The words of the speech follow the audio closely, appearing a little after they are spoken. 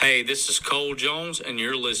Hey, this is Cole Jones, and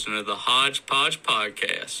you're listening to the Hodgepodge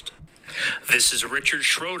Podcast. This is Richard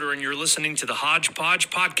Schroeder, and you're listening to the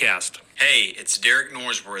Hodgepodge Podcast. Hey, it's Derek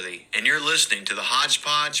Norsworthy, and you're listening to the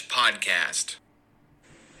Hodgepodge Podcast.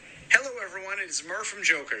 Hello, everyone. It's Murr from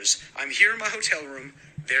Jokers. I'm here in my hotel room.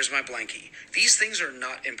 There's my blankie. These things are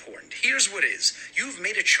not important. Here's what is. You've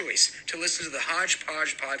made a choice to listen to the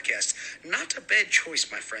Hodgepodge Podcast. Not a bad choice,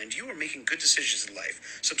 my friend. You are making good decisions in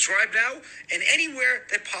life. Subscribe now and anywhere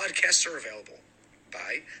that podcasts are available.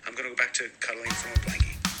 Bye. I'm going to go back to cuddling from a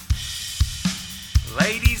blankie.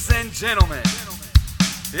 Ladies and gentlemen,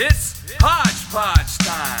 it's Hodgepodge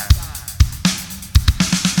time.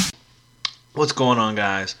 What's going on,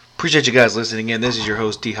 guys? Appreciate you guys listening in. This is your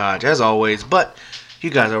host, D. Hodge, as always, but you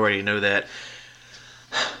guys already know that.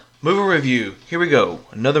 Movie review. Here we go.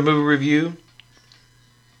 Another movie review.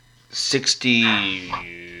 60...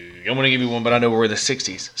 I'm going to give you one, but I know we're in the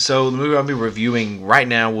 60s. So the movie I'll be reviewing right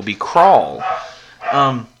now will be Crawl.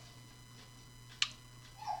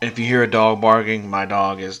 If you hear a dog barking, my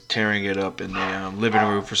dog is tearing it up in the living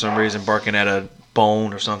room for some reason, barking at a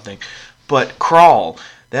bone or something. But Crawl,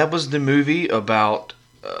 that was the movie about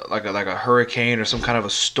like a hurricane or some kind of a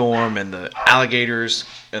storm, and the alligators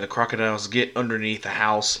and the crocodiles get underneath the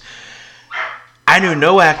house. I knew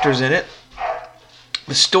no actors in it.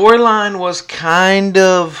 The storyline was kind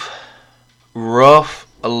of rough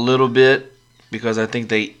a little bit because I think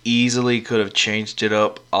they easily could have changed it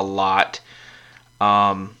up a lot.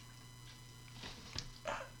 Let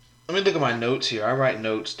me look at my notes here. I write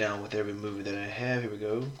notes down with every movie that I have. Here we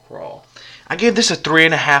go. Crawl. I gave this a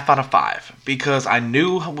 3.5 out of 5 because I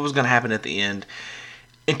knew what was going to happen at the end.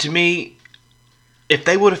 And to me, if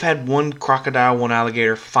they would have had one crocodile, one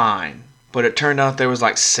alligator, fine. But it turned out there was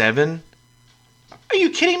like 7. Are you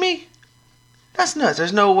kidding me? That's nuts.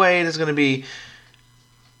 There's no way there's going to be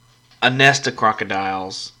a nest of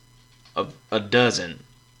crocodiles, a dozen,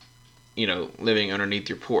 living underneath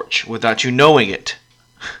your porch without you knowing it.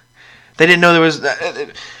 They didn't know there was...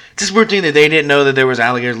 This weird thing that they didn't know that there was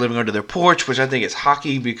alligators living under their porch, which I think is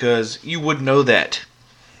hockey because you would know that.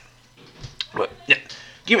 But yeah,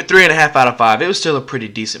 give it 3.5 out of 5. It was still a pretty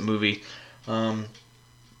decent movie. I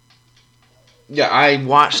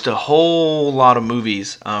watched a whole lot of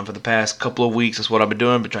movies for the past couple of weeks. That's what I've been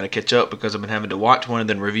doing. I've been trying to catch up because I've been having to watch one and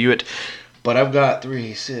then review it. But I've got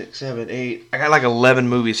 3, 6, 7, 8. I got like 11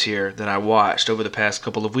 movies here that I watched over the past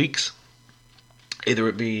couple of weeks. Either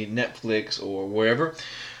it be Netflix or wherever.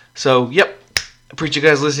 So, yep. Appreciate you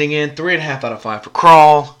guys listening in. 3.5 out of 5 for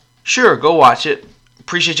Crawl. Sure, go watch it.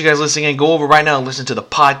 Appreciate you guys listening in. Go over right now and listen to the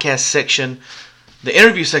podcast section. The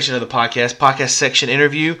interview section of the podcast section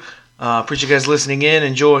interview. Appreciate you guys listening in.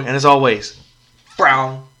 Enjoy. And as always,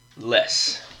 frown less.